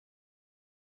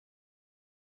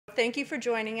Thank you for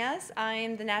joining us.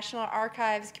 I'm the National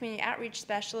Archives Community Outreach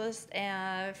Specialist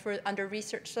under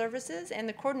Research Services and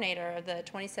the coordinator of the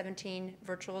 2017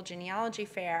 Virtual Genealogy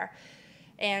Fair.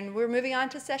 And we're moving on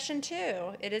to session 2.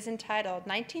 It is entitled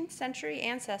 19th Century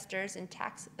Ancestors in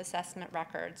Tax Assessment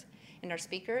Records. And our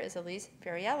speaker is Elise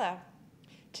Fariello.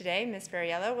 Today, Ms.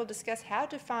 Fariello will discuss how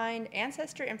to find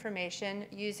ancestor information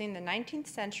using the 19th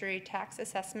century tax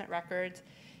assessment records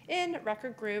in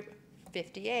Record Group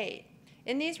 58.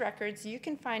 In these records, you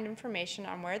can find information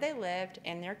on where they lived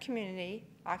and their community,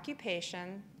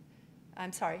 occupations,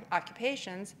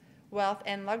 wealth,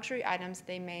 and luxury items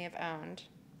they may have owned.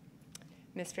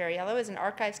 Ms. Fariello is an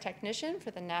archives technician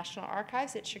for the National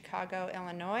Archives at Chicago,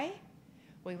 Illinois.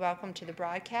 We welcome to the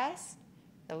broadcast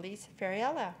Elise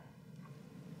Fariello.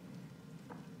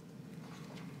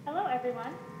 Hello,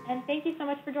 everyone, and thank you so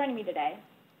much for joining me today.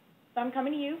 So I'm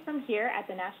coming to you from here at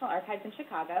the National Archives in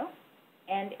Chicago.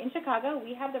 And in Chicago,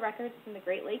 we have the records from the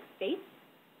Great Lakes states,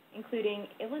 including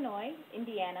Illinois,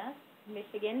 Indiana,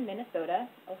 Michigan, Minnesota,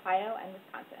 Ohio, and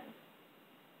Wisconsin.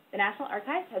 The National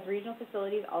Archives has regional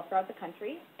facilities all throughout the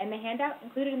country, and the handout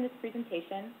included in this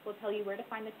presentation will tell you where to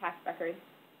find the tax records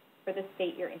for the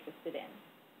state you're interested in.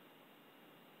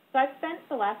 So I've spent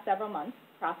the last several months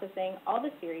processing all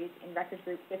the series in Record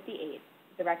Group 58,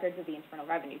 the records of the Internal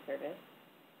Revenue Service,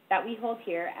 that we hold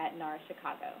here at NARA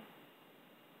Chicago.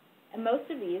 And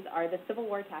most of these are the Civil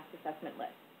War tax assessment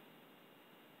list.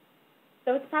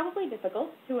 So it's probably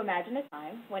difficult to imagine a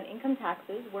time when income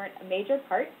taxes weren't a major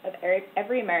part of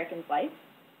every American's life.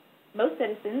 Most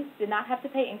citizens did not have to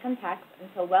pay income tax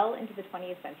until well into the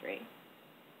 20th century.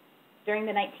 During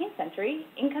the 19th century,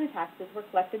 income taxes were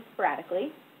collected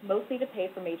sporadically, mostly to pay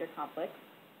for major conflicts,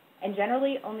 and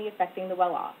generally only affecting the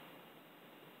well-off.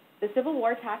 The Civil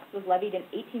War tax was levied in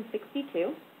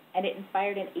 1862, and it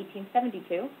expired in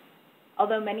 1872,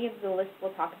 although many of the lists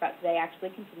we'll talk about today actually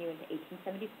continue into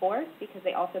 1874 because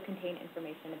they also contain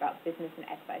information about business and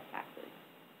excise taxes.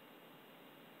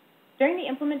 During the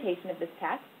implementation of this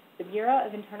tax, the Bureau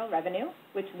of Internal Revenue,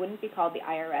 which wouldn't be called the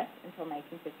IRS until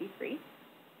 1953,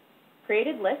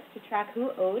 created lists to track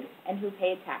who owed and who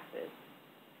paid taxes.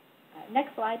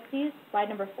 Next slide, please, slide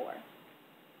number 4.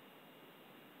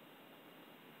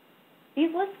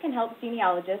 These lists can help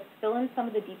genealogists fill in some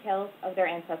of the details of their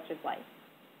ancestors' life.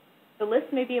 The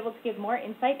list may be able to give more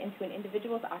insight into an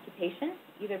individual's occupation,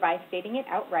 either by stating it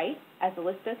outright, as the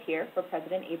list does here for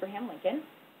President Abraham Lincoln,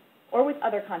 or with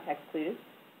other context clues,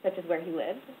 such as where he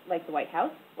lived, like the White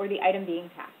House, or the item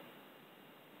being taxed.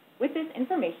 With this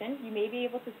information, you may be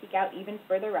able to seek out even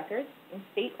further records in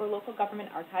state or local government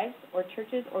archives or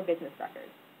churches or business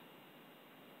records.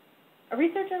 A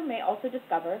researcher may also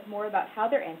discover more about how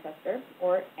their ancestor,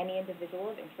 or any individual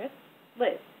of interest,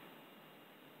 lived.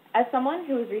 As someone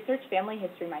who has researched family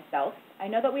history myself, I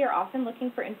know that we are often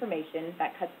looking for information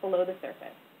that cuts below the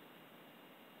surface.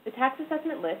 The tax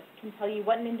assessment list can tell you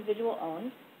what an individual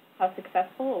owned, how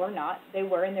successful or not they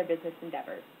were in their business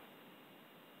endeavors.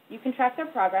 You can track their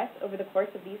progress over the course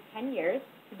of these 10 years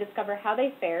to discover how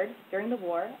they fared during the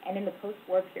war and in the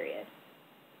post-war period.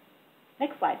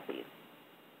 Next slide, please.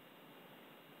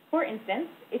 For instance,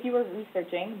 if you were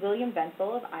researching William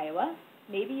Wenzel of Iowa,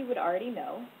 maybe you would already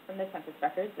know from the census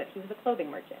records that he was a clothing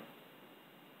merchant.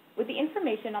 With the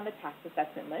information on the tax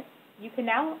assessment list, you can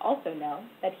now also know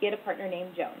that he had a partner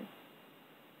named Jones.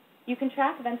 You can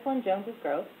track Wenzel and Jones's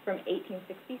growth from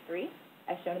 1863,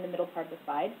 as shown in the middle part of the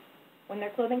slide, when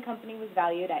their clothing company was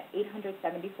valued at $874,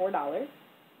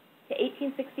 to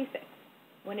 1866,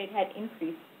 when it had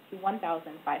increased to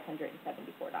 $1,574.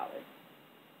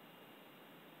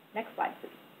 Next slide,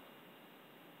 please.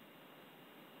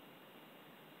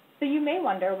 So you may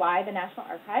wonder why the National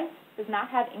Archives does not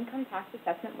have income tax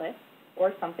assessment lists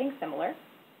or something similar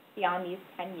beyond these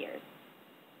 10 years.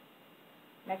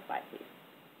 Next slide, please.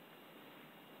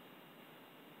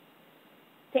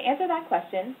 To answer that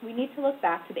question, we need to look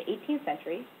back to the 18th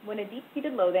century when a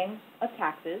deep-seated loathing of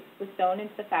taxes was sewn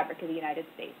into the fabric of the United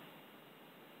States.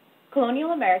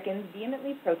 Colonial Americans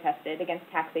vehemently protested against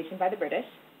taxation by the British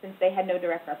since they had no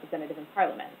direct representative in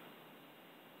Parliament.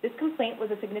 This complaint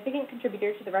was a significant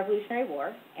contributor to the Revolutionary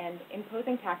War, and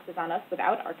imposing taxes on us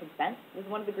without our consent was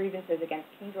one of the grievances against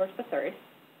King George III,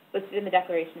 listed in the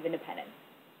Declaration of Independence.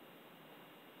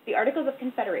 The Articles of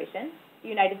Confederation, the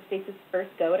United States' first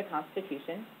go at a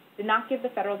constitution, did not give the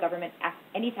federal government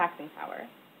any taxing power,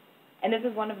 and this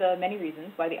is one of the many reasons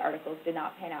why the Articles did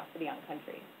not pan out for the young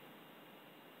country.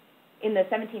 In the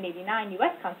 1789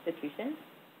 U.S. Constitution,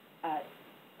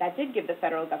 that did give the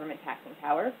federal government taxing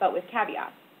power, but with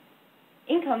caveats.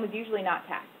 Income was usually not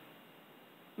taxed.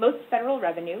 Most federal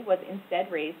revenue was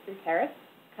instead raised through tariffs,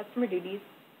 customer duties,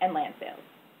 and land sales.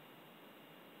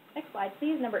 Next slide,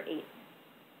 please, number 8.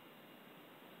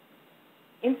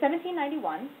 In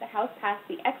 1791, the House passed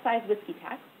the excise whiskey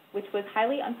tax, which was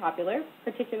highly unpopular,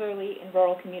 particularly in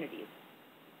rural communities.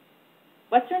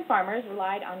 Western farmers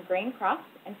relied on grain crops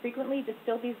and frequently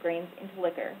distilled these grains into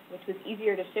liquor, which was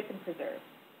easier to ship and preserve.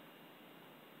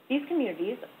 These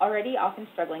communities, already often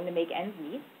struggling to make ends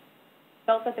meet,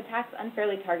 felt that the tax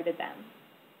unfairly targeted them.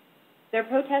 Their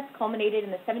protests culminated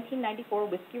in the 1794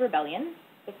 Whiskey Rebellion,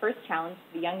 the first challenge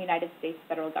to the young United States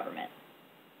federal government.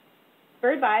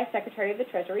 Spurred by Secretary of the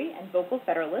Treasury and vocal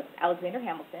Federalist Alexander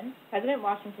Hamilton, President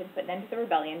Washington put an end to the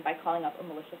rebellion by calling up a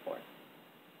militia force.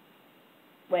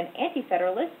 When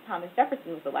anti-Federalist Thomas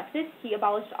Jefferson was elected, he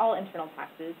abolished all internal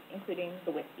taxes, including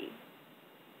the whiskey.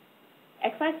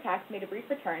 Excise tax made a brief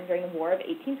return during the War of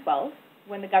 1812,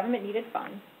 when the government needed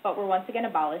funds, but were once again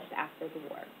abolished after the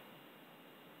war.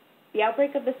 The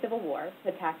outbreak of the Civil War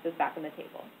put taxes back on the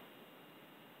table.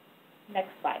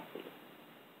 Next slide, please.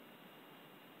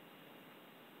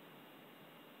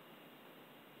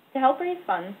 To help raise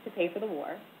funds to pay for the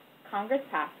war, Congress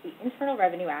passed the Internal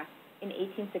Revenue Act in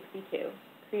 1862,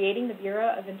 creating the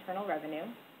Bureau of Internal Revenue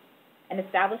and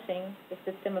establishing the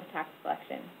system of tax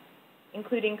collection,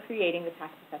 including creating the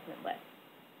tax assessment list.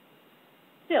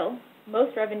 Still,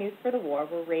 most revenues for the war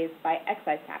were raised by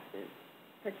excise taxes,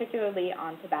 particularly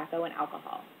on tobacco and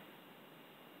alcohol.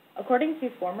 According to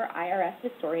former IRS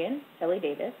historian Shelley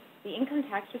Davis, the income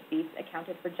tax receipts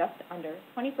accounted for just under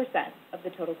 20% of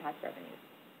the total tax revenues.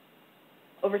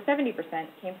 Over 70%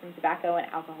 came from tobacco and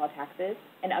alcohol taxes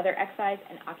and other excise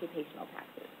and occupational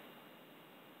taxes.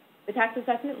 The tax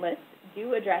assessment lists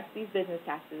do address these business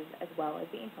taxes as well as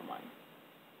the income ones.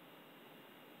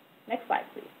 Next slide,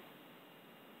 please.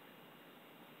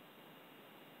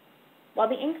 While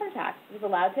the income tax was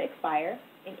allowed to expire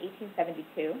in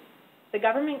 1872, the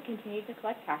government continued to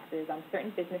collect taxes on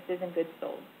certain businesses and goods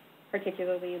sold,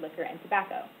 particularly liquor and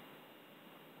tobacco.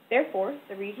 Therefore,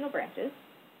 the regional branches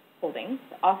holdings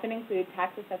often include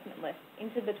tax assessment lists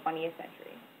into the 20th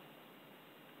century.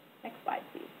 Next slide,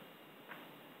 please.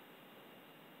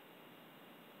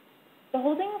 The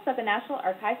holdings that the National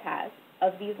Archives has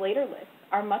of these later lists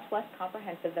are much less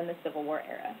comprehensive than the Civil War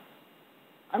era.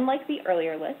 Unlike the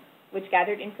earlier lists, which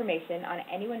gathered information on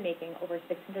anyone making over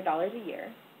 $600 a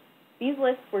year, these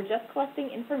lists were just collecting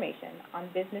information on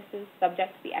businesses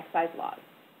subject to the excise laws.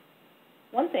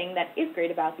 One thing that is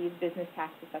great about these business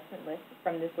tax assessment lists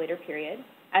from this later period,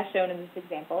 as shown in this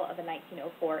example of a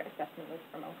 1904 assessment list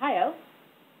from Ohio,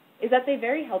 is that they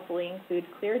very helpfully include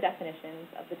clear definitions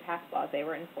of the tax laws they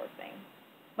were enforcing,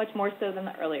 much more so than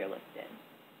the earlier list did.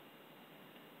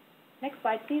 Next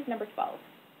slide, please, number 12.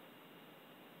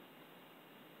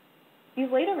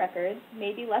 These later records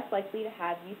may be less likely to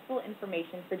have useful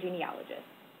information for genealogists.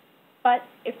 But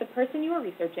if the person you are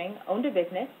researching owned a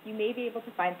business, you may be able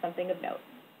to find something of note.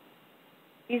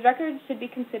 These records should be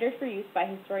considered for use by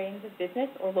historians of business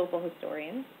or local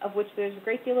historians, of which there's a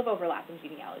great deal of overlap in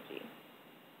genealogy.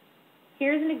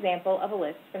 Here's an example of a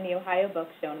list from the Ohio book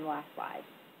shown in the last slide.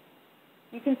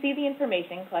 You can see the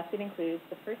information collected includes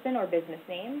the person or business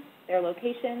name, their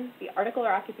location, the article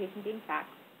or occupation being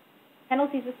taxed,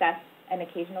 penalties assessed, and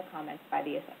occasional comments by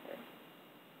the assessor.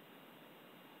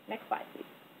 Next slide, please.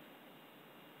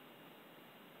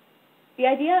 The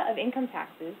idea of income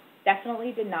taxes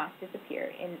definitely did not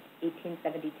disappear in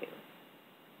 1872.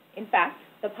 In fact,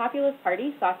 the Populist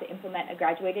Party sought to implement a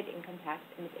graduated income tax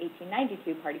in its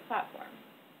 1892 party platform.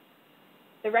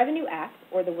 The Revenue Act,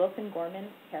 or the Wilson-Gorman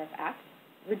Tariff Act,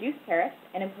 reduced tariffs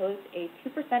and imposed a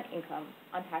 2% income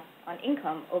on tax on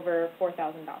income over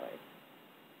 $4,000.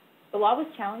 The law was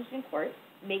challenged in court,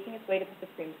 making its way to the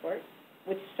Supreme Court,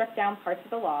 which struck down parts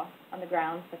of the law on the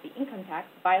grounds that the income tax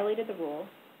violated the rule,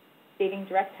 stating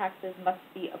direct taxes must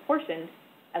be apportioned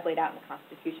as laid out in the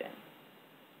Constitution,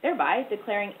 thereby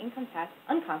declaring income tax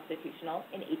unconstitutional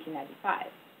in 1895.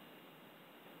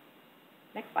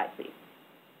 Next slide, please.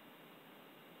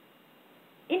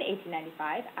 In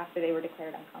 1895, after they were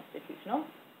declared unconstitutional,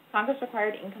 Congress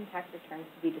required income tax returns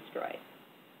to be destroyed.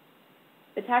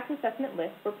 The tax assessment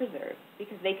lists were preserved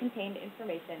because they contained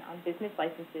information on business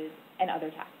licenses and other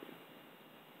taxes.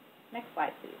 Next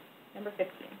slide, please. Number 15.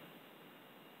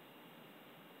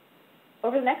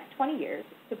 Over the next 20 years,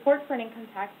 support for an income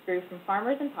tax grew from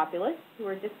farmers and populists who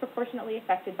were disproportionately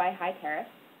affected by high tariffs,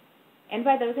 and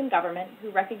by those in government who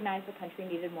recognized the country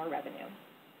needed more revenue.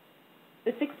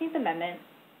 The 16th Amendment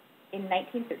in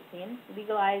 1913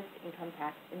 legalized income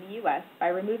tax in the U.S. by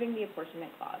removing the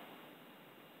apportionment clause.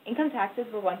 Income taxes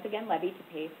were once again levied to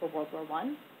pay for World War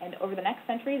I, and over the next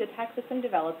century, the tax system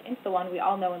developed into the one we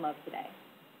all know and love today.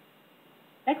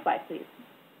 Next slide, please.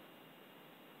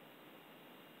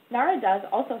 NARA does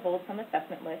also hold some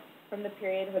assessment lists from the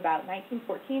period of about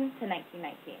 1914 to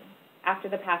 1919, after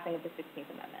the passing of the 16th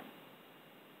Amendment.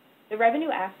 The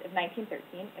Revenue Act of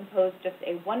 1913 imposed just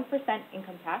a 1%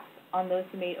 income tax on those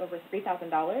who made over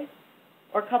 $3,000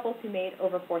 or couples who made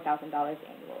over $4,000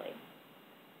 annually.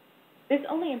 This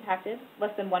only impacted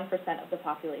less than 1% of the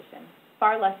population,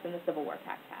 far less than the Civil War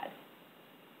tax had,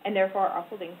 and therefore our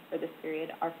holdings for this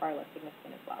period are far less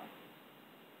significant as well.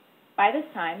 By this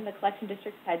time, the collection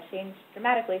districts had changed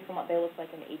dramatically from what they looked like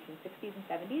in the 1860s and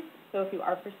 70s, so if you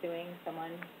are pursuing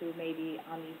someone who may be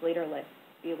on these later lists,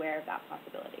 be aware of that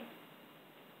possibility.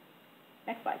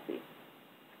 Next slide, please.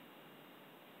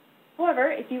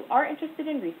 However, if you are interested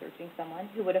in researching someone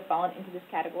who would have fallen into this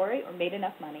category or made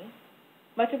enough money,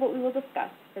 much of what we will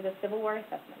discuss for the Civil War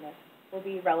assessment list will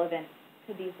be relevant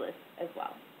to these lists as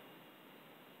well.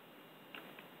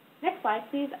 Next slide,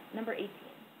 please, number 18.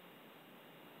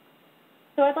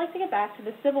 So I'd like to get back to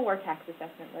the Civil War tax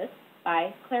assessment list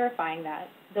by clarifying that,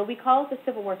 though we call it the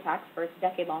Civil War tax for its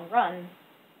decade-long run,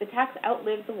 the tax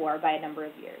outlived the war by a number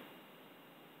of years.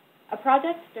 A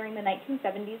project during the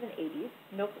 1970s and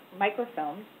 80s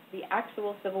microfilmed the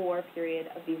actual Civil War period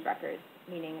of these records,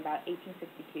 meaning about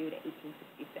 1862 to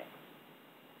 1866.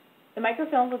 The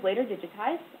microfilm was later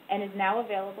digitized and is now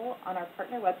available on our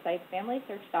partner websites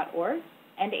familysearch.org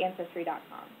and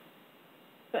Ancestry.com.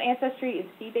 So Ancestry is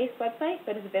a fee-based website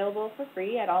but is available for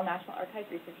free at all National Archives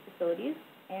research facilities,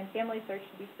 and Family Search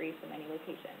should be free from any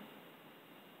location.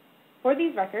 For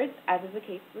these records, as is the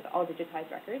case with all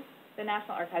digitized records, the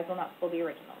National Archives will not pull the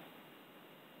originals.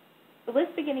 The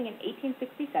lists beginning in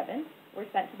 1867 were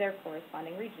sent to their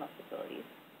corresponding regional facilities.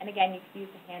 And again, you can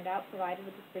use the handout provided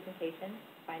with this presentation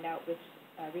to find out which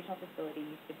regional facility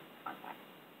you should contact.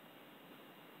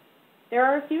 There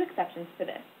are a few exceptions to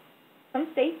this. Some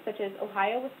states, such as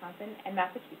Ohio, Wisconsin, and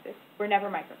Massachusetts, were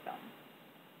never microfilmed.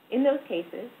 In those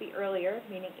cases, the earlier,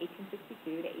 meaning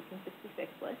 1862 to 1866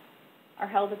 lists,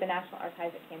 are held at the National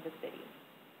Archives at Kansas City.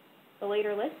 The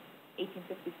later lists,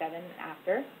 1867 and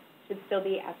after, should still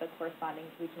be at the corresponding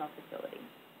regional facility.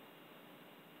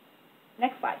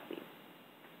 Next slide, please.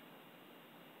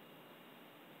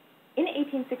 In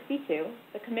 1862,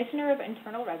 the Commissioner of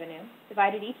Internal Revenue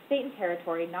divided each state and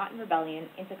territory not in rebellion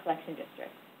into collection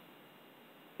districts.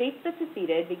 States that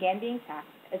seceded began being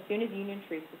taxed as soon as Union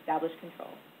troops established control.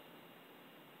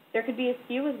 There could be as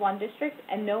few as one district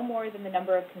and no more than the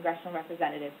number of congressional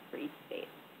representatives for each state.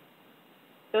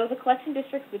 Though the collection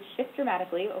districts would shift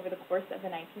dramatically over the course of the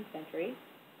 19th century,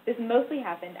 this mostly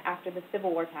happened after the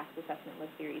Civil War tax assessment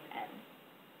list series ends.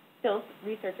 Still,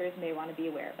 researchers may want to be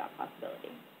aware of that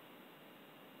possibility.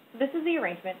 So this is the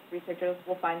arrangement researchers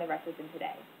will find the records in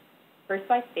today. First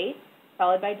by state,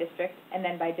 followed by district, and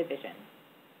then by division.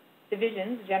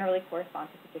 Divisions generally correspond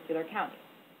to particular counties.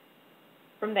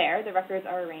 From there, the records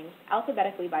are arranged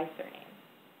alphabetically by surname.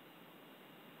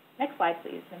 Next slide,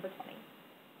 please, number 20.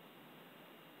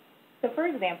 So for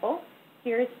example,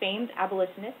 here is famed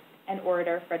abolitionist and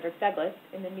orator Frederick Douglass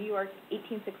in the New York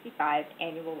 1865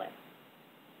 annual list.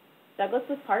 Douglass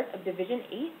was part of Division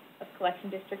 8 of Collection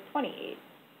District 28,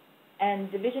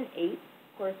 and Division 8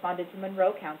 corresponded to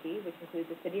Monroe County, which includes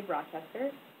the city of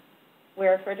Rochester,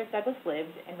 where Frederick Douglass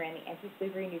lived and ran the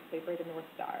anti-slavery newspaper, the North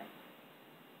Star.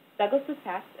 Douglass was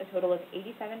taxed a total of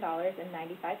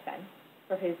 $87.95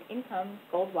 for his income,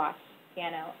 gold watch,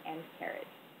 piano, and carriage.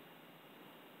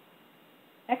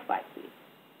 Next slide, please.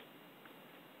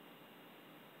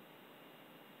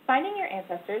 Finding your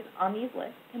ancestors on these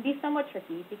lists can be somewhat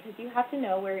tricky because you have to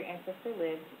know where your ancestor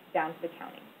lived down to the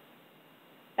county.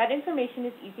 That information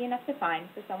is easy enough to find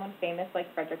for someone famous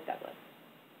like Frederick Douglass.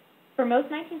 For most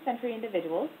 19th century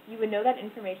individuals, you would know that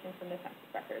information from the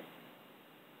census records.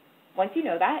 Once you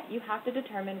know that, you have to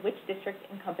determine which districts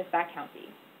encompass that county.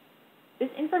 This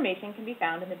information can be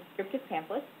found in the descriptive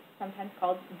pamphlets, sometimes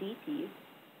called DPs,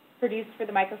 produced for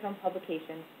the microfilm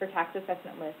publications for tax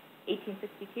assessment lists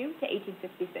 1862 to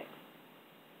 1866.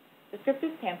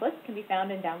 Descriptive pamphlets can be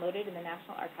found and downloaded in the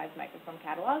National Archives microfilm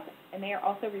catalog, and they are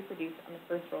also reproduced on the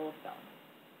first roll of film.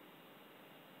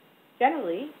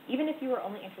 Generally, even if you were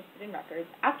only interested in records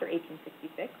after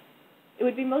 1866, it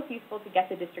would be most useful to get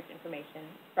the district information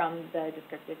from the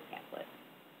descriptive pamphlet.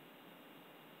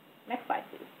 Next slide,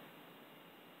 please.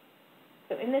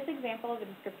 So in this example of a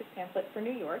descriptive pamphlet for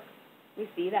New York, we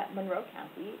see that Monroe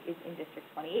County is in District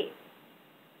 28.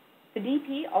 The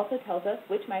DP also tells us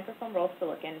which microfilm rolls to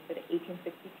look in for the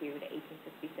 1862 to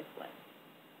 1866 list.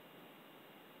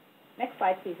 Next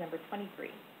slide, please, number 23.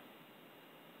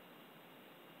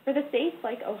 For the states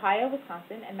like Ohio,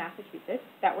 Wisconsin, and Massachusetts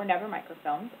that were never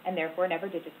microfilmed and therefore never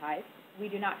digitized, we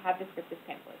do not have descriptive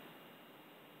pamphlets.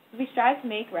 As we strive to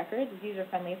make records as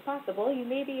user-friendly as possible, you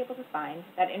may be able to find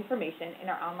that information in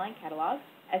our online catalog,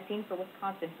 as seen for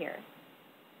Wisconsin here.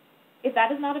 If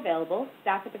that is not available,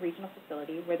 staff at the regional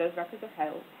facility where those records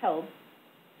are held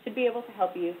should be able to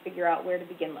help you figure out where to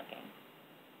begin looking.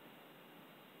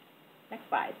 Next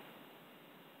slide.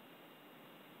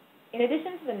 In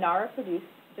addition to the NARA-produced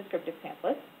descriptive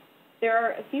pamphlets, there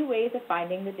are a few ways of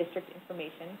finding the district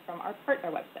information from our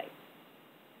partner website.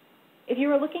 If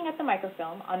you are looking at the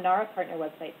microfilm on NARA partner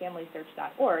website,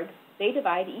 familysearch.org, they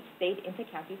divide each state into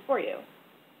counties for you.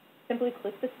 Simply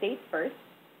click the state first,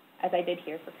 as I did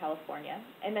here for California,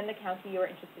 and then the county you are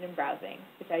interested in browsing,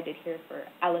 which I did here for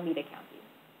Alameda County.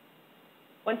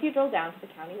 Once you drill down to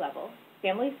the county level,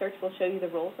 Family Search will show you the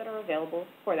roles that are available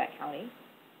for that county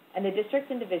and the district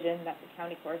and division that the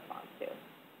county corresponds to.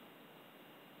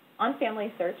 On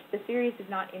Family Search, the series is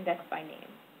not indexed by name.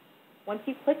 Once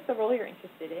you click the role you're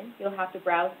interested in, you'll have to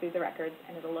browse through the records,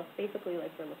 and it'll look basically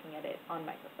like you're looking at it on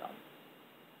microfilm.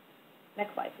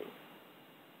 Next slide, please.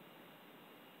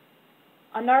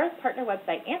 On NARA's partner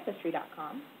website,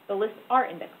 Ancestry.com, the lists are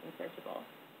indexed and searchable.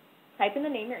 Type in the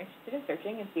name you're interested in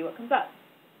searching and see what comes up.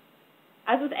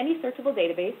 As with any searchable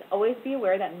database, always be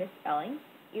aware that misspelling,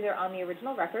 either on the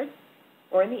original records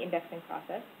or in the indexing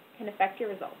process, can affect your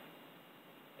results.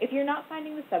 If you're not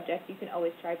finding the subject, you can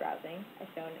always try browsing, as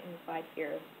shown in the slide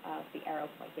here of the arrow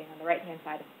pointing on the right-hand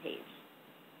side of the page.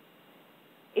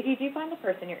 If you do find the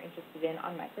person you're interested in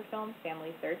on microfilm,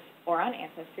 Family Search, or on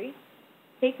Ancestry,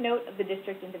 take note of the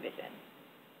district and division.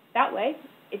 That way,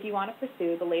 if you want to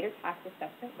pursue the later tax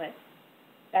assessment lists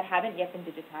that haven't yet been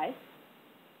digitized,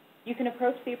 you can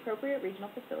approach the appropriate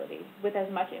regional facility with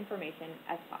as much information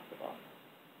as possible.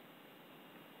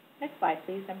 Next slide,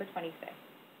 please, number 26.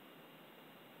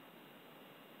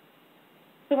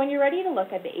 So when you're ready to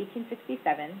look at the 1867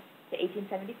 to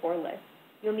 1874 list,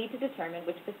 you'll need to determine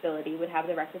which facility would have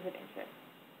the records of interest.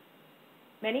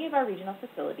 Many of our regional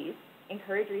facilities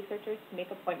encourage researchers to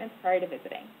make appointments prior to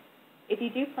visiting. If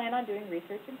you do plan on doing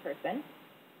research in person,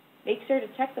 make sure to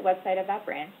check the website of that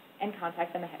branch and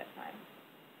contact them ahead of time.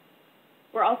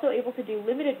 We're also able to do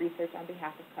limited research on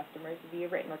behalf of customers via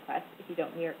written request if you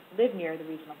don't live near the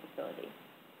regional facility.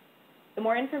 The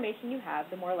more information you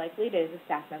have, the more likely it is a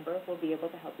staff member will be able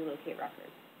to help you locate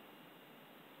records.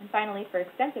 And finally, for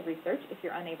extensive research, if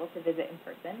you're unable to visit in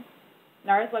person,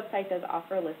 NARA's website does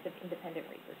offer a list of independent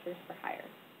researchers for hire.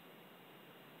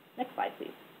 Next slide,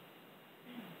 please.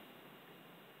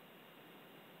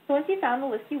 So once you've found the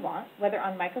list you want, whether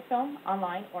on microfilm,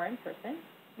 online, or in person,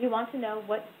 you want to know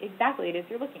what exactly it is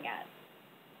you're looking at.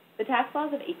 The tax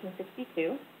laws of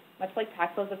 1862, much like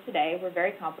tax laws of today, were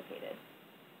very complicated.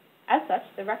 As such,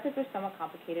 the records are somewhat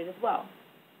complicated as well.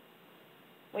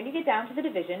 When you get down to the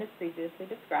division as previously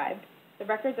described, the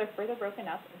records are further broken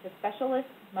up into special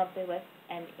lists, monthly lists,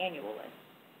 and annual lists.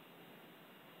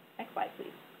 Next slide,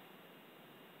 please.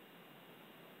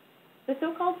 The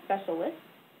so-called special lists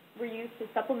were used to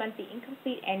supplement the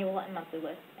incomplete annual and monthly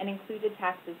lists and included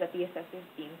taxes that the assessors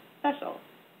deemed special.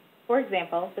 For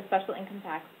example, the special income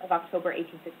tax of October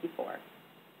 1864.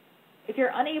 If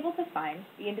you're unable to find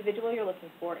the individual you're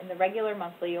looking for in the regular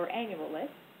monthly or annual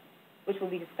list, which will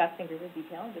be discussed in greater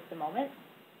detail in just a moment,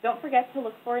 don't forget to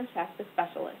look for and check the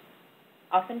special list,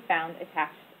 often found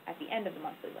attached at the end of the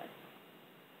monthly list.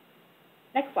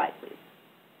 Next slide, please.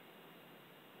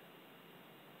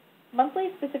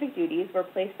 Monthly specific duties were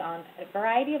placed on a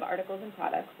variety of articles and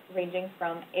products ranging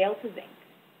from ale to zinc.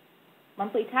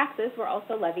 Monthly taxes were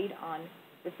also levied on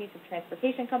receipts of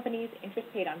transportation companies, interest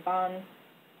paid on bonds,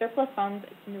 surplus funds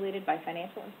accumulated by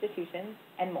financial institutions,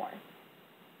 and more.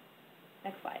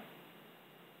 Next slide.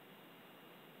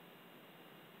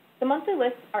 The monthly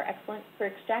lists are excellent for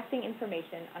extracting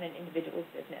information on an individual's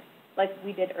business, like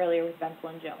we did earlier with Wenzel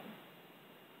and Jones.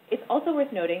 It's also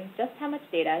worth noting just how much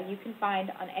data you can find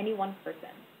on any one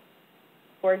person.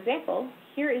 For example,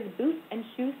 here is boot and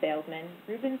shoe salesman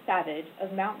Reuben Savage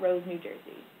of Mount Rose, New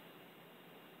Jersey.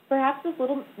 Perhaps this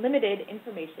little limited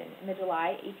information in the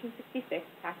July 1866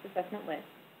 tax assessment list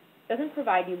doesn't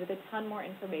provide you with a ton more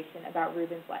information about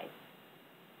Reuben's life.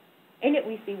 In it,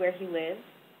 we see where he lived,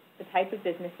 the type of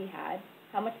business he had,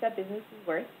 how much that business was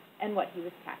worth, and what he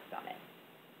was taxed on it.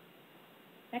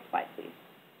 Next slide, please.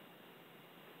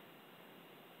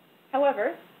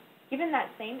 However, given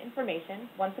that same information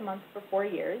once a month for 4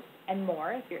 years, and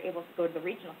more if you're able to go to the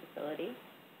regional facility,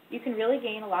 you can really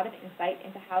gain a lot of insight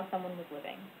into how someone was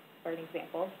living. For an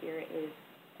example, here is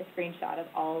a screenshot of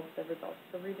all of the results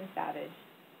for Reuben Savage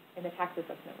in the tax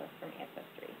assessment list from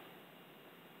Ancestry.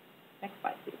 Next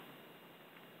slide, please.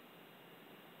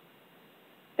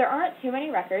 There aren't too many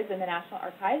records in the National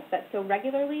Archives that so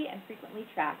regularly and frequently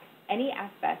track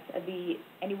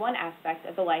any one aspect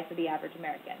of the life of the average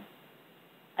American.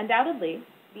 Undoubtedly,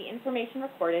 the information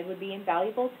recorded would be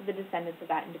invaluable to the descendants of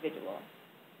that individual.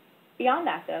 Beyond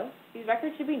that, though, these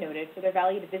records should be noted for their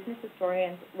value to business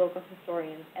historians, local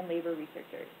historians, and labor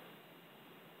researchers.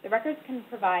 The records can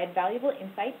provide valuable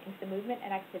insight into the movement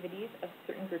and activities of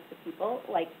certain groups of people,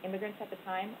 like immigrants at the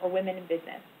time or women in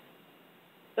business.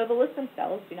 Though the lists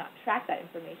themselves do not track that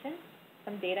information,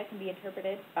 some data can be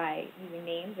interpreted by using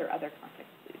names or other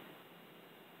context clues.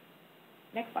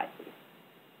 Next slide, please.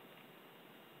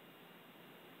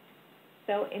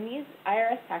 So in these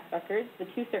IRS tax records, the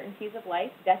two certainties of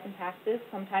life, death and taxes,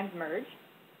 sometimes merge,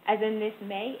 as in this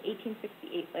May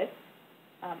 1868 list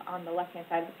on the left-hand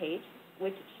side of the page,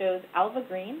 which shows Alva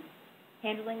Green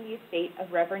handling the estate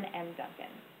of Reverend M.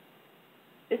 Duncan.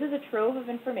 This is a trove of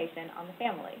information on the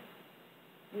family.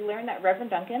 We learn that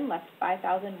Reverend Duncan left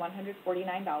 $5,149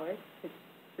 to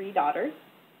 3 daughters,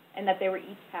 and that they were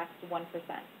each taxed 1%.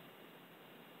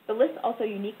 The lists also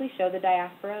uniquely show the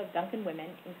diaspora of Duncan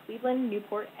women in Cleveland,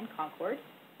 Newport, and Concord,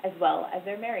 as well as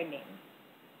their married names.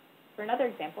 For another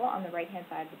example, on the right-hand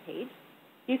side of the page,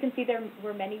 you can see there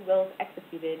were many wills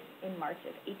executed in March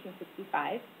of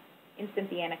 1865 in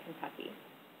Cynthiana, Kentucky.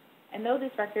 And though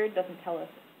this record doesn't tell us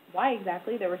why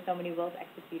exactly there were so many wills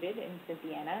executed in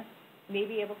Cynthiana, you may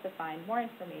be able to find more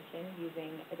information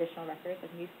using additional records of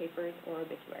newspapers or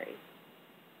obituaries.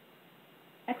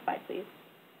 Next slide, please.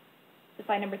 To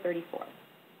slide number 34.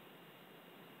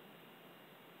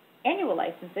 Annual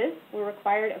licenses were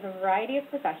required of a variety of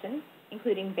professions,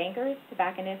 including bankers,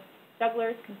 tobacconists,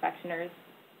 jugglers, confectioners,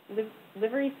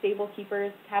 livery stable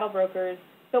keepers, cattle brokers,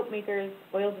 soap makers,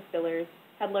 oil distillers,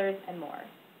 peddlers, and more.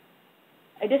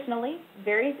 Additionally,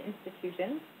 various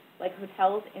institutions, like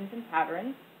hotels, inns, and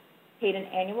taverns, paid an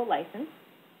annual license,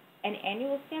 and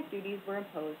annual stamp duties were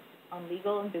imposed on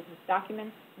legal and business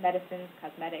documents, medicines,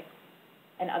 cosmetics,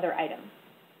 and other items.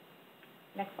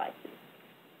 Next slide, please.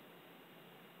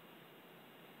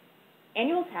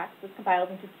 Annual tax was compiled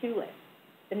into two lists: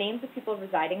 the names of people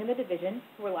residing in the division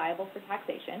who were liable for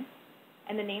taxation,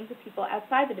 and the names of people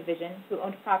outside the division who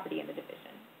owned property in the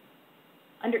division.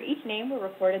 Under each name were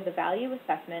recorded the value,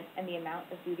 assessment, and the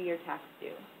amount of duty or tax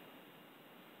due.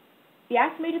 The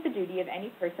Act made it the duty of any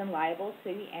person liable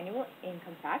to the annual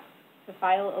income tax to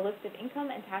file a list of income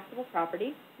and taxable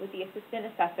property with the assistant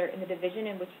assessor in the division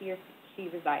in which he or she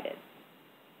resided.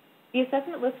 The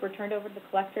assessment lists were turned over to the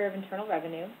Collector of Internal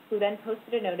Revenue, who then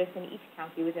posted a notice in each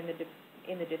county within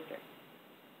the district.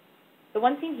 The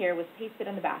one seen here was pasted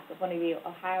on the back of one of the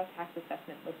Ohio Tax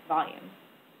Assessment List volumes.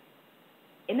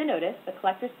 In the notice, the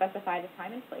collector specified a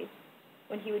time and place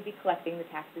when he would be collecting the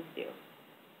taxes due.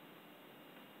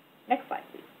 Next slide,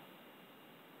 please.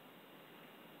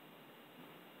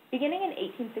 Beginning in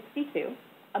 1862,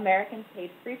 Americans paid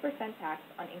 3% tax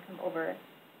on income over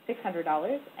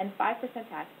 $600 and 5%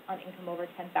 tax on income over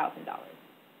 $10,000.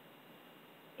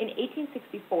 In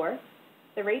 1864,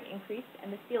 the rate increased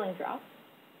and the ceiling dropped,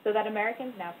 so that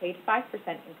Americans now paid 5%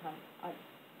 tax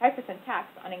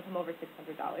on income over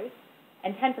 $600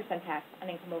 and 10% tax on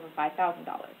income over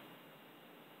 $5,000.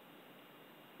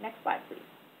 Next slide, please.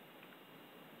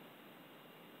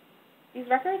 These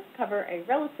records cover a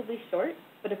relatively short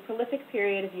but a prolific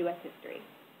period of U.S. history.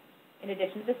 In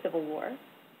addition to the Civil War,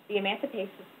 the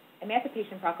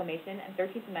Emancipation Proclamation and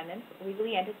 13th Amendments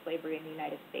legally ended slavery in the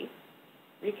United States.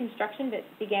 Reconstruction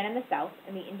began in the South,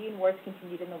 and the Indian Wars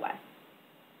continued in the West.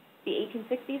 The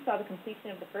 1860s saw the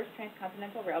completion of the first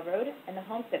transcontinental railroad and the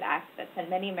Homestead Act that sent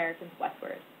many Americans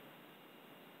westward.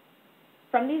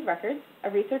 From these records, a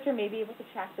researcher may be able to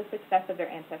track the success of their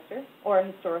ancestor or a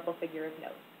historical figure of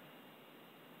note.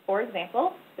 For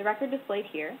example, the record displayed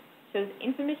here shows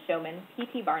infamous showman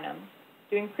P.T. Barnum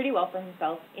doing pretty well for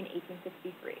himself in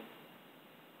 1863.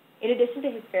 In addition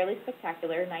to his fairly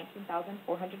spectacular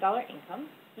 $19,400 income,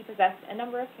 he possessed a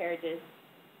number of carriages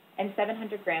and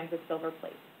 700 grams of silver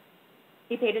plate.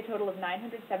 He paid a total of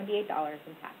 $978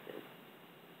 in taxes.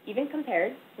 Even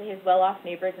compared to his well-off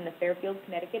neighbors in the Fairfield,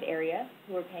 Connecticut area,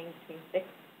 who were paying between $600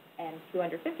 and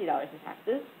 $250 in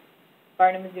taxes,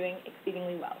 Barnum is doing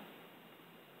exceedingly well.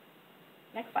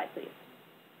 Next slide, please.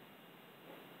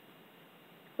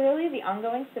 Clearly, the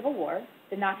ongoing Civil War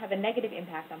did not have a negative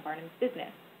impact on Barnum's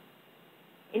business.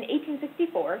 In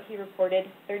 1864, he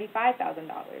reported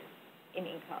 $35,000 in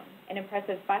income, an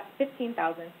impressive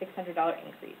 $15,600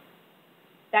 increase.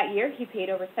 That year, he paid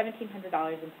over $1,700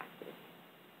 in taxes.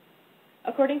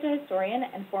 According to historian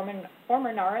and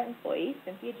former NARA employee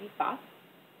Cynthia G. Fox,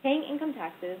 paying income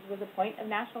taxes was a point of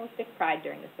nationalistic pride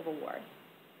during the Civil War.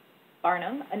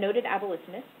 Barnum, a noted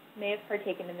abolitionist, may have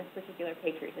partaken in this particular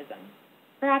patriotism.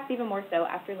 perhaps even more so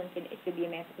after Lincoln issued the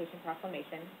Emancipation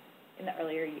Proclamation in the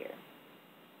earlier year.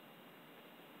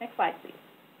 Next slide, please.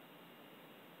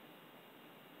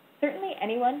 Certainly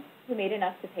anyone who made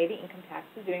enough to pay the income tax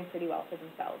was doing pretty well for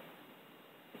themselves.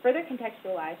 To further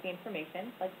contextualize the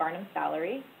information, like Barnum's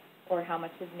salary or how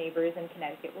much his neighbors in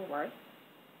Connecticut were worth,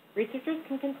 researchers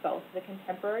can consult the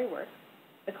contemporary works,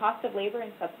 The Cost of Labor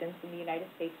and Substance in the United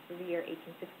States for the year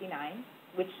 1869,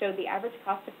 which showed the average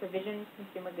cost of provisions,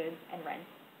 consumer goods, and rent,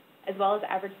 as well as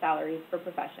average salaries for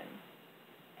professions.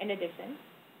 In addition,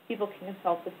 people can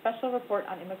consult the Special Report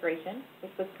on Immigration,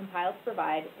 which was compiled to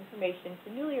provide information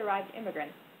to newly arrived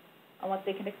immigrants on what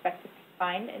they can expect to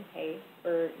find and pay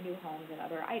for new homes and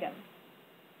other items.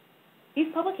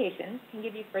 These publications can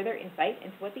give you further insight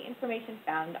into what the information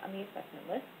found on the assessment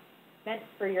list meant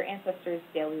for your ancestors'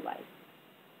 daily life.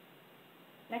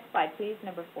 Next slide, please,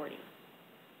 number 40.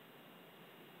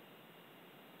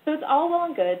 So it's all well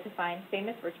and good to find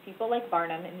famous rich people like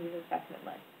Barnum in these assessment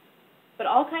lists, but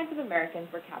all kinds of Americans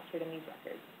were captured in these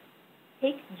records.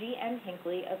 Take G.M.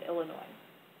 Hinckley of Illinois.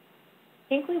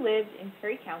 Hinckley lived in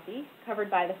Perry County,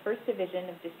 covered by the 1st Division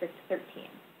of District 13.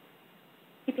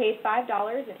 He paid $5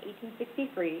 in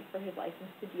 1863 for his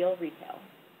license to deal retail.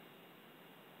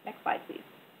 Next slide, please.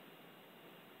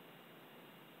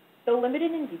 Though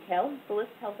limited in detail, the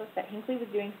list tells us that Hinckley was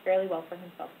doing fairly well for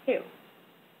himself, too.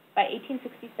 By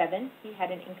 1867, he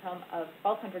had an income of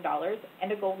 $1,200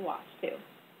 and a gold watch, too.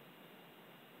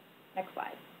 Next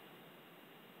slide.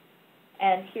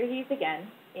 And here he is again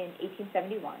in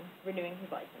 1871, renewing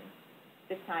his license,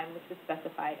 this time which was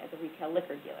specified as a retail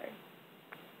liquor dealer.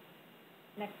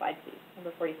 Next slide, please,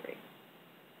 number 43.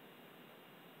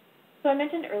 So I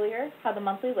mentioned earlier how the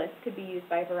monthly list could be used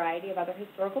by a variety of other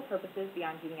historical purposes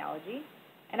beyond genealogy,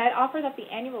 and I'd offer that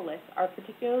the annual lists are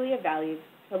particularly of value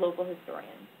to local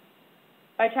historians.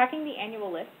 By tracking the annual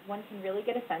list, one can really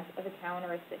get a sense of a town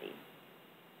or a city.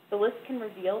 The list can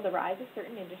reveal the rise of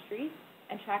certain industries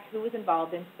and track who was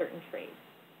involved in certain trades.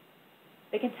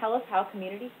 They can tell us how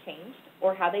communities changed,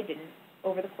 or how they didn't,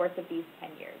 over the course of these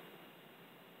 10 years.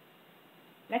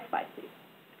 Next slide, please.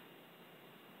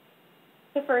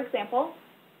 So for example,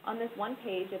 on this one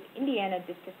page of Indiana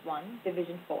District 1,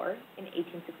 Division 4, in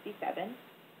 1867,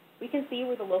 we can see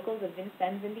where the locals of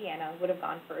Vincennes, Indiana would have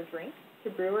gone for a drink, to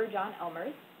brewer John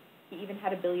Elmer's. He even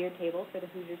had a billiard table for the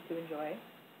Hoosiers to enjoy.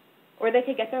 Or they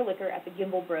could get their liquor at the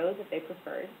Gimbel Bros if they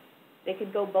preferred. They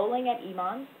could go bowling at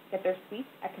Emon's, get their sweets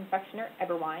at confectioner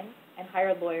Eberwine, and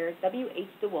hire lawyer W.H.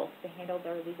 DeWolf to handle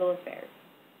their legal affairs.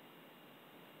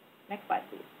 Next slide,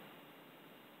 please.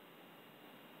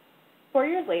 4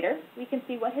 years later, we can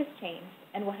see what has changed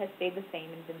and what has stayed the same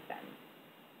in Vincennes.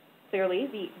 Clearly,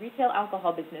 the retail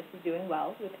alcohol business is doing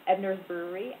well, with Ebner's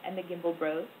Brewery and the Gimbel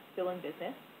Bros still in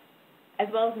business, as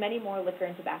well as many more liquor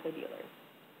and tobacco dealers.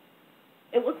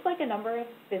 It looks like a number of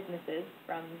businesses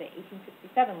from the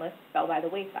 1867 list fell by the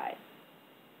wayside.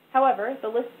 However, the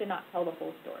list did not tell the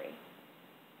whole story.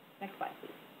 Next slide,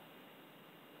 please.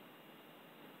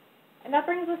 And that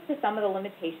brings us to some of the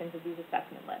limitations of these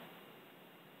assessment lists.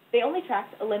 They only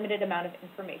tracked a limited amount of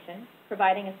information,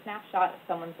 providing a snapshot of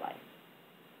someone's life.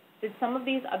 Did some of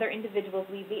these other individuals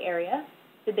leave the area?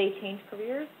 Did they change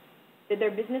careers? Did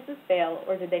their businesses fail,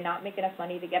 or did they not make enough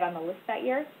money to get on the list that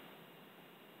year?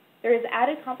 There is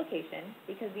added complication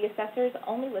because the assessors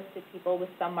only listed people with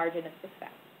some margin of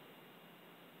success.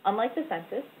 Unlike the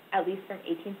census, at least from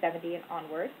 1870 and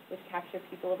onward, which captured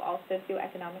people of all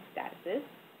socioeconomic statuses,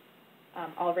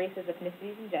 all races,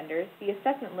 ethnicities, and genders, the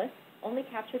assessment list only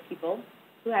captured people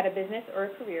who had a business or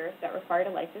a career that required a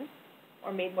license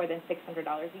or made more than $600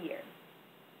 a year.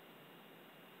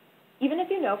 Even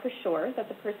if you know for sure that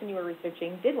the person you are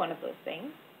researching did one of those things,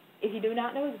 if you do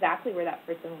not know exactly where that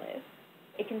person lives,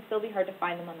 it can still be hard to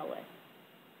find them on the list.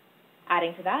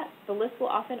 Adding to that, the list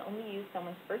will often only use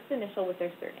someone's first initial with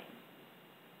their surname,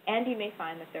 and you may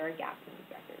find that there are gaps in these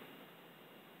records.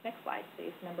 Next slide,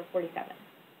 please, number 47.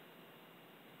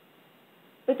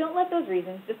 But don't let those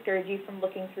reasons discourage you from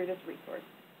looking through this resource.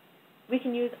 We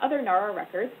can use other NARA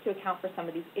records to account for some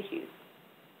of these issues.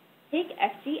 Take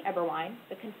F.G. Eberwine,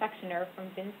 the confectioner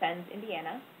from Vincennes,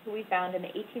 Indiana, who we found in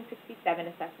the 1867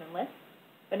 assessment list,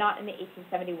 but not in the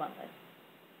 1871 list.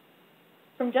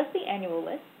 From just the annual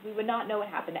list, we would not know what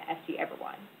happened to F.G.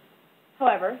 Eberwine.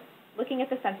 However, looking at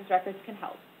the census records can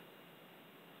help.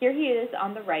 Here he is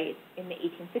on the right in the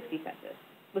 1860 census,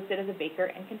 listed as a baker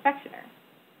and confectioner.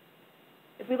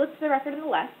 If we look to the record on the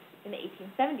left, in the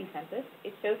 1870 census,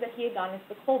 it shows that he had gone into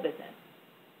the coal business.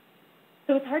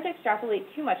 So it's hard to extrapolate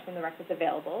too much from the records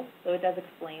available, though it does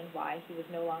explain why he was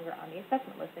no longer on the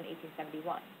assessment list in 1871.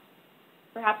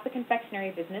 Perhaps the confectionery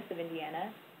business of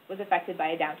Indiana was affected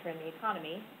by a downturn in the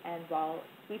economy, and while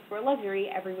sweets were a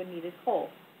luxury, everyone needed coal.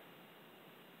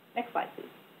 Next slide, please.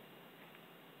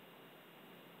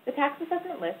 The tax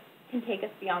assessment list can take us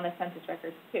beyond the census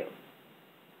records, too.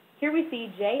 Here we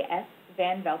see J.S.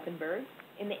 Van Valkenburg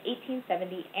in the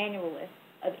 1870 annual list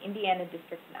of Indiana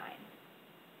District 9.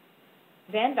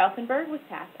 Van Valkenburg was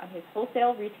taxed on his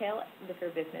wholesale retail liquor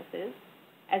businesses,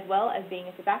 as well as being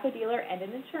a tobacco dealer and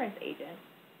an insurance agent.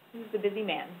 He was a busy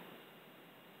man.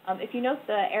 If you note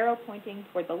the arrow pointing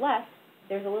toward the left,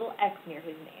 there's a little X near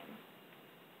his name.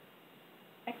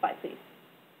 Next slide, please.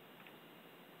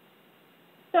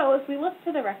 So if we look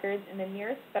to the records in the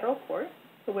nearest federal court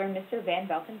to where Mr. Van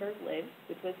Valkenburg lived,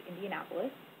 which was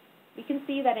Indianapolis, we can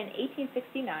see that in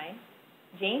 1869,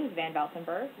 James Van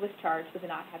Valkenburg was charged with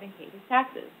not having paid his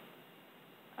taxes.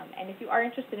 And if you are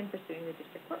interested in pursuing the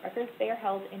district court records, they are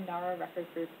held in NARA Record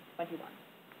Group 21.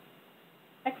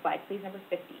 Next slide, please, number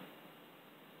 50.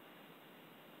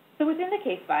 So within the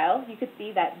case file, you could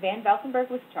see that Van Valkenburg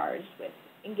was charged with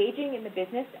engaging in the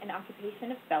business and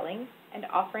occupation of selling and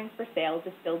offering for sale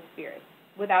distilled spirits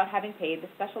without having paid the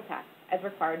special tax as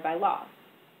required by law.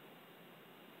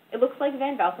 It looks like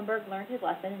Van Valkenburg learned his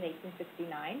lesson in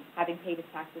 1869, having paid his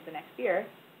taxes the next year,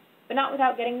 but not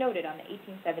without getting noted on the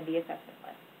 1870 assessment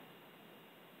list.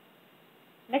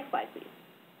 Next slide, please.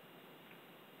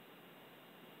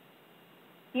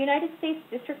 The United States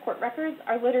District Court records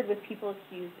are littered with people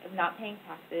accused of not paying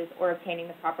taxes or obtaining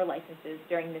the proper licenses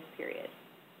during this period.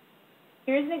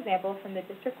 Here is an example from the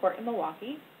District Court in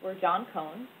Milwaukee, where John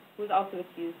Cohn, who was also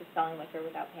accused of selling liquor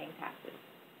without paying taxes.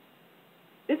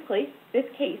 This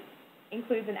case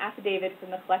includes an affidavit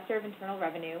from the Collector of Internal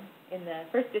Revenue in the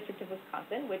 1st District of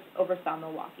Wisconsin, which oversaw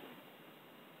Milwaukee.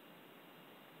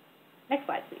 Next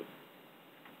slide, please.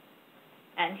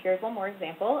 And here's one more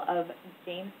example of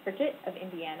James Pritchett of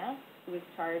Indiana, who was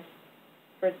charged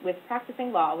with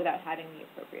practicing law without having the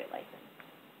appropriate license.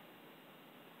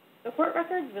 The court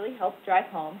records really help drive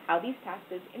home how these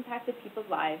taxes impacted people's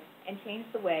lives and changed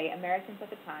the way Americans at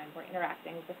the time were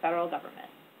interacting with the federal government.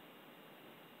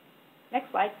 Next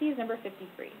slide, please, number 53.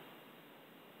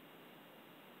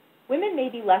 Women may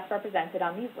be less represented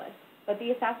on these lists, but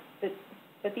the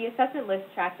assessment list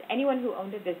tracked anyone who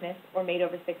owned a business or made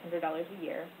over $600 a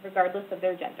year, regardless of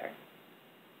their gender.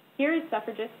 Here is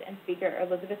suffragist and speaker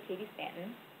Elizabeth Cady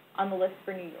Stanton on the list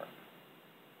for New York.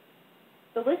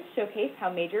 The list showcased how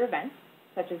major events,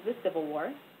 such as the Civil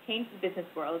War, changed the business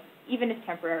world, even if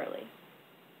temporarily.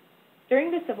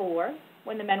 During the Civil War,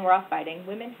 when the men were off fighting,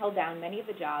 women held down many of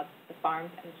the jobs, the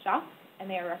farms, and the shops, and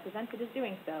they are represented as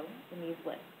doing so in these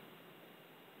lists.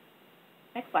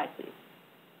 Next slide, please.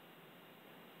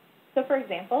 So, for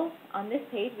example, on this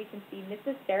page, we can see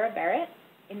Mrs. Sarah Barrett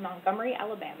in Montgomery,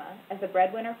 Alabama, as a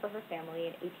breadwinner for her family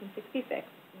in 1866,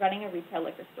 running a retail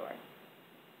liquor store.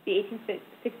 The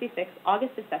 1866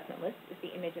 August assessment list is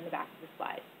the image in the back of the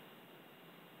slide.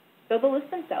 Though the lists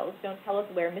themselves don't tell us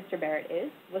where Mr. Barrett is,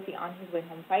 was he on his way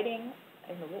home fighting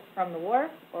from the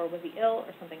war, or was he ill,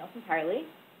 or something else entirely,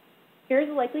 here is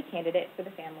a likely candidate for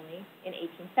the family in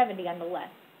 1870 on the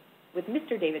left, with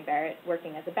Mr. David Barrett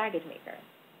working as a baggage maker.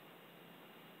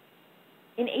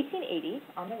 In 1880,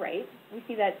 on the right, we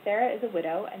see that Sarah is a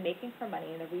widow and making her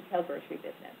money in the retail grocery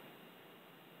business.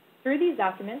 Through these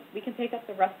documents, we can pick up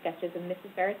the rough sketches of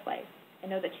Mrs. Barrett's life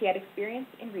and know that she had experience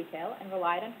in retail and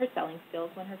relied on her selling skills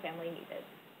when her family needed.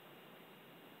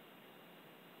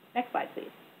 Next slide, please.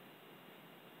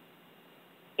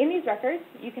 In these records,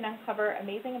 you can uncover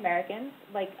amazing Americans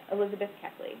like Elizabeth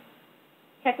Keckley.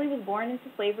 Keckley was born into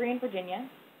slavery in Virginia,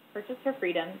 purchased her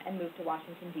freedom, and moved to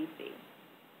Washington, D.C.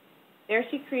 There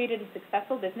she created a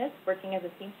successful business working as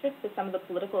a seamstress with some of the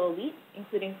political elite,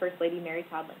 including First Lady Mary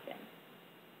Todd Lincoln.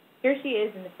 Here she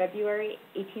is in the February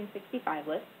 1865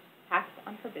 list, taxed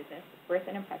on her business, worth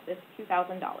an impressive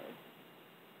 $2,000.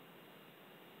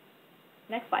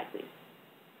 Next slide, please.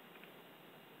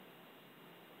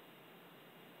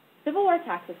 Civil War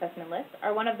tax assessment lists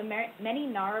are one of the many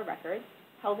NARA records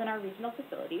held in our regional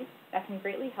facilities that can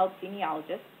greatly help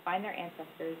genealogists find their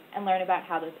ancestors and learn about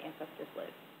how those ancestors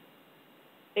lived.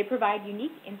 They provide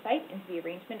unique insight into the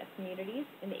arrangement of communities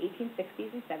in the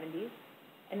 1860s and 70s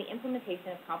and the implementation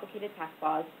of complicated tax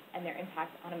laws and their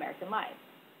impact on American lives.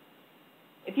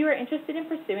 If you are interested in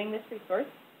pursuing this resource,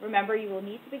 remember you will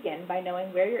need to begin by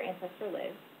knowing where your ancestor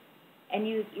lives and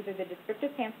use either the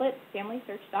descriptive pamphlet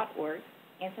familysearch.org,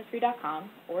 Ancestry.com,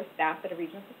 or staff at a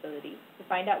regional facility to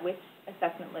find out which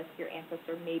assessment list your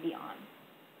ancestor may be on.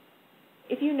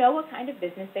 If you know what kind of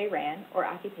business they ran or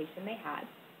occupation they had,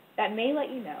 that may let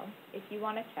you know if you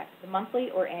want to check the monthly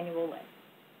or annual list.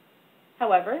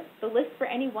 However, the list for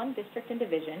any one district and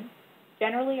division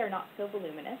generally are not so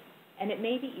voluminous, and it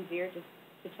may be easier just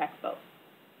to check both.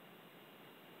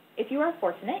 If you are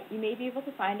fortunate, you may be able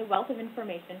to find a wealth of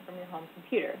information from your home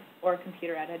computer or a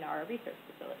computer at a NARA research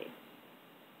facility.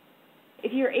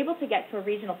 If you are able to get to a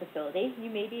regional facility, you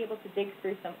may be able to dig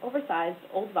through some oversized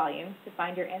old volumes to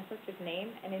find your ancestor's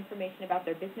name and information about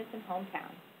their business and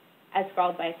hometown, as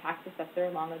scrawled by a tax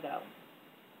assessor long ago.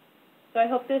 So I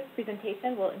hope this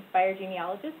presentation will inspire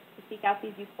genealogists to seek out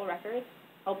these useful records,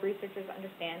 help researchers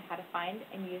understand how to find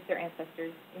and use their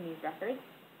ancestors in these records,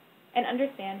 and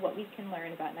understand what we can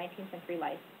learn about 19th century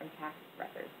life from tax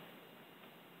records.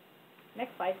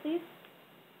 Next slide, please.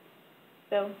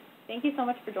 So thank you so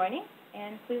much for joining,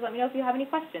 and please let me know if you have any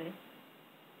questions.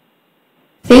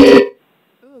 Thank you.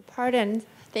 Ooh, pardon.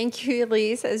 Thank you,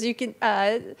 Elise. As you can,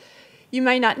 you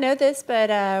might not know this,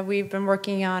 but we've been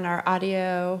working on our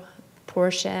audio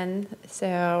portion,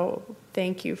 so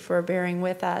thank you for bearing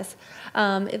with us.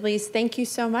 Elise, thank you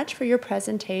so much for your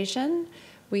presentation.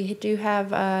 We do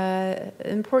have an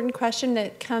important question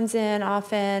that comes in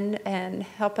often and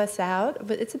help us out,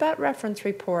 but it's about reference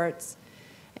reports.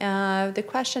 The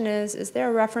question is there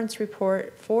a reference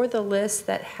report for the lists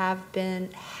that have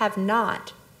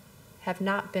not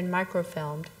been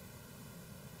microfilmed?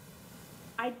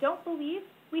 I don't believe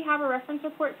we have a reference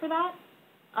report for that.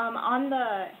 On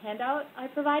the handout I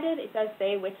provided, it does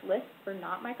say which lists were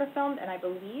not microfilmed, and I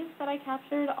believe that I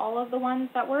captured all of the ones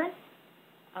that weren't.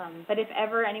 But if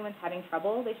ever anyone's having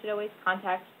trouble, they should always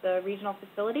contact the regional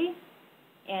facility,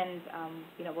 and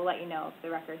we'll let you know if the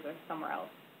records are somewhere else.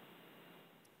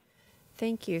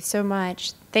 Thank you so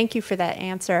much. Thank you for that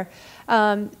answer.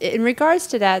 In regards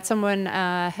to that, someone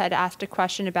had asked a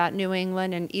question about New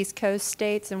England and East Coast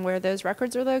states and where those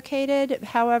records are located.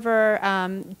 However,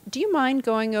 do you mind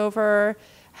going over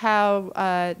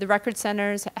how the record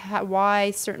centers, why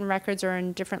certain records are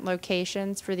in different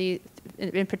locations for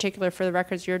in particular for the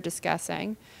records you're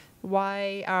discussing?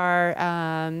 Why are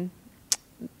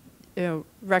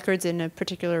records in a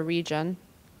particular region?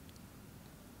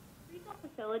 Regional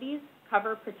facilities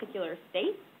cover particular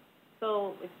states.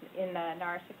 So in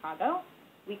NARA Chicago,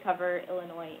 we cover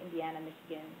Illinois, Indiana,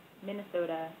 Michigan,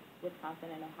 Minnesota, Wisconsin,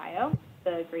 and Ohio,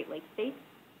 the Great Lakes states.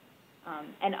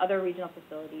 And other regional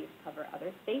facilities cover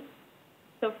other states.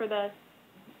 So for the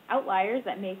outliers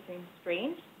that may seem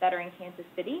strange that are in Kansas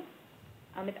City,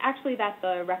 it's actually that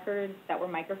the records that were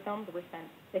microfilmed were sent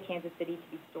to Kansas City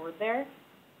to be stored there,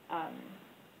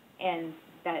 and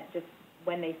that just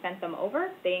when they sent them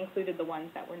over, they included the ones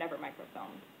that were never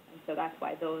microfilmed. And so that's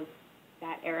why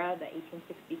that era, the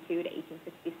 1862 to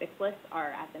 1866 lists, are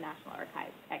at the National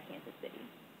Archives at Kansas City.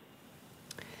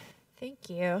 Thank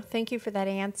you. Thank you for that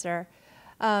answer.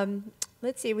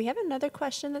 Let's see, we have another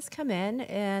question that's come in,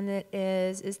 and it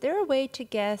is there a way to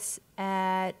guess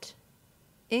at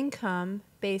income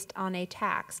based on a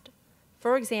tax?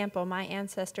 For example, my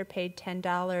ancestor paid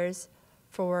 $10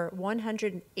 for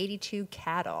 182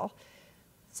 cattle.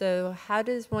 So how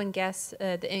does one guess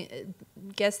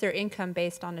their income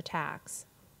based on a tax?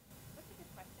 That's a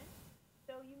good question.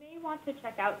 So you may want to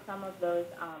check out some of those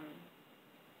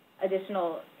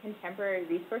additional contemporary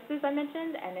resources I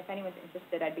mentioned, and if anyone's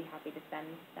interested, I'd be happy to send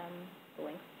them the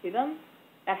links to them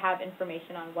that have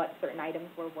information on what certain items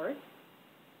were worth.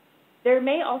 There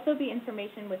may also be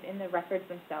information within the records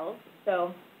themselves.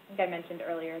 So I think I mentioned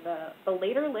earlier, the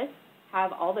later lists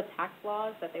have all the tax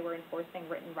laws that they were enforcing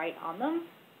written right on them.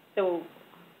 So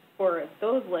for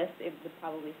those lists, it would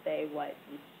probably say what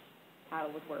each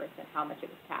cattle was worth and how much it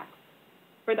was taxed.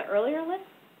 For the earlier lists,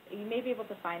 you may be able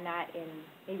to find that in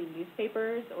maybe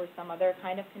newspapers or some other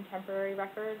kind of contemporary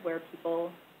record where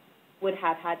people would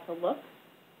have had to look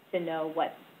to know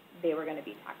what they were going to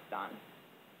be taxed on.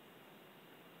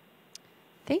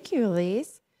 Thank you,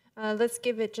 Elise. Let's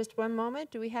give it just one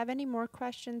moment. Do we have any more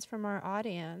questions from our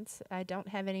audience? I don't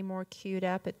have any more queued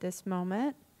up at this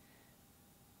moment.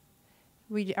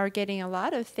 We are getting a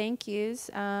lot of thank yous.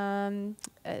 One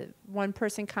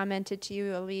person commented to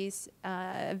you, Elise,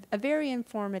 a very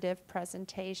informative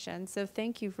presentation, so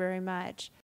thank you very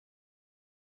much.